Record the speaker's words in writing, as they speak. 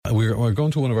we're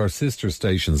going to one of our sister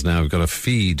stations now. We've got a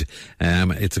feed.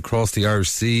 It's across the Irish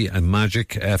Sea and Magic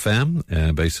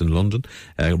FM, based in London.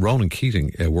 Ronan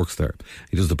Keating works there.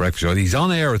 He does the breakfast show. He's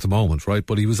on air at the moment, right?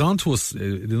 But he was on to us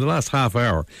in the last half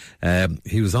hour.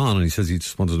 He was on and he says he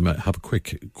just wanted to have a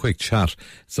quick chat.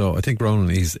 So I think Ronan,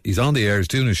 he's on the air. He's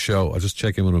doing his show. I'll just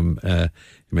check in with him.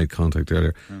 He made contact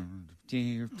earlier.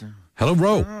 Hello,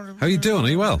 Ro. How are you doing? Are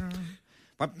you well?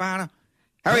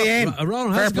 How are you, Ian?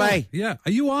 Ronan, Fair play. Yeah.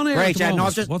 Are you on air? Great, at the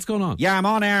moment? no, What's going on? Yeah, I'm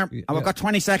on air. I've got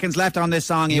 20 seconds left on this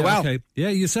song. Are you well? Okay. Yeah,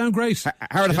 you sound great.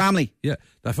 How are the family? Yeah,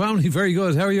 the family very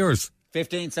good. How are yours?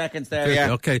 15 seconds there,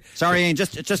 yeah. Okay. Sorry, Ian,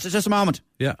 just a moment.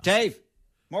 Yeah. Dave,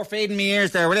 more feed in my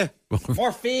ears there, will you?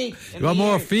 More feed. You want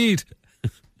more feed?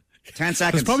 10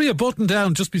 seconds. There's probably a button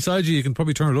down just beside you. You can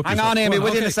probably turn it up. Hang on, Amy,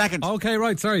 within a second. Okay,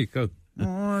 right, sorry. Go.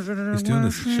 He's doing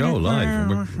this show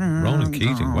live. Ronan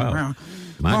Keating, wow.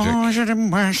 Magic.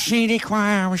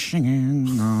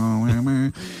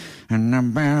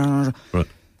 Right.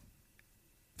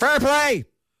 Fair play.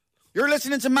 You're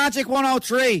listening to Magic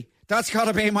 103. That's got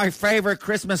to be my favourite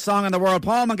Christmas song in the world.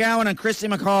 Paul McGowan and Christy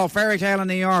McCall, Fairy Tale in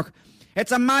New York.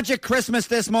 It's a Magic Christmas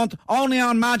this month, only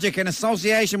on Magic in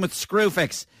association with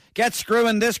Screwfix. Get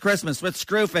screwing this Christmas with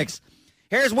Screwfix.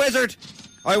 Here's Wizard.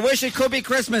 I wish it could be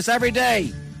Christmas every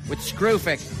day with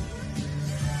Screwfix.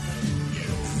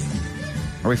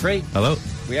 Are we free? Hello?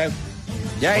 We out?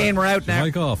 Yeah, Ian, we're out now.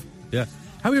 Mic off. Yeah.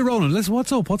 How are you, Ronan? Listen,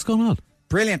 what's up? What's going on?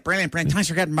 Brilliant. Thanks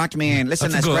for getting back to me, Ian.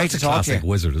 Listen, it's great to talk to you. Classic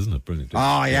Wizard, isn't it? Brilliant.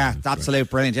 Oh, yeah. Absolute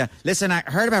brilliant, yeah. Listen, I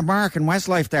heard about Mark and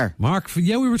Westlife there. Mark,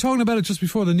 yeah, we were talking about it just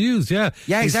before the news, yeah.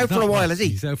 Yeah, he's out for a while, is he?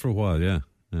 He's out for a while, yeah.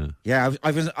 Yeah,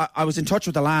 I was in touch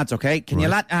with the lads, okay? Can you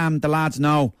let the lads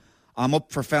know I'm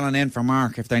up for filling in for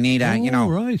Mark if they need a,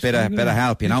 bit of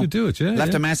help, you know? You could do it, yeah.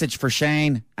 Left a message for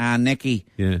Shane and Nikki.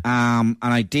 Yeah. And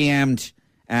I DM'd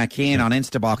Cian on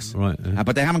Instabox. Right.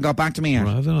 But they haven't got back to me yet.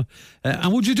 Right, I don't know.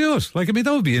 And would you do it? Like, I mean,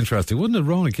 that would be interesting, wouldn't it?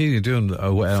 Ronan Keating doing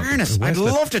fairness, I'd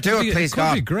love to do it, please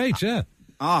God. It could be great, yeah.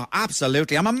 Oh,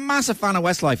 absolutely. I'm a massive fan of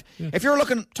Westlife. Yeah. If you're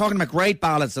talking about great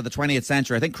ballads of the 20th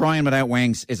century, I think Crying Without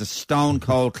Wings is a stone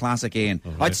cold classic, Ian.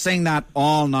 Right. I'd sing that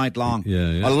all night long.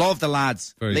 Yeah. I love the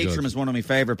lads. Leitrim is one of my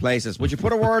favourite places. Would you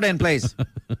put a word in, please?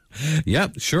 Yeah,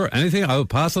 sure. Anything, I'll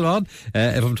pass it on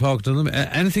if I'm talking to them.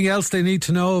 Anything else they need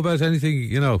to know about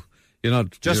anything,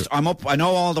 I'm up. I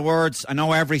know all the words. I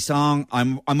know every song.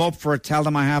 I'm up for it. Tell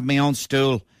them I have my own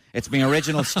stool. It's my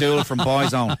original stool from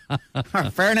Boyzone.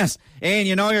 Fairness, Ian,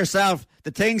 you know yourself.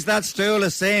 The things that stool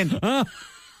is saying.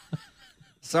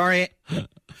 Sorry,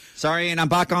 Ian, I'm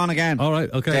back on again. All right,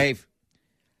 okay. Dave.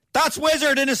 That's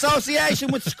Wizard in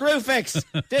association with Screwfix.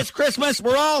 This Christmas,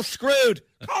 we're all screwed.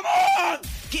 Come on!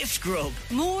 Gift Grub.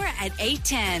 More at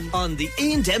 8:10 on the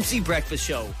Ian Dempsey Breakfast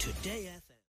Show. Today at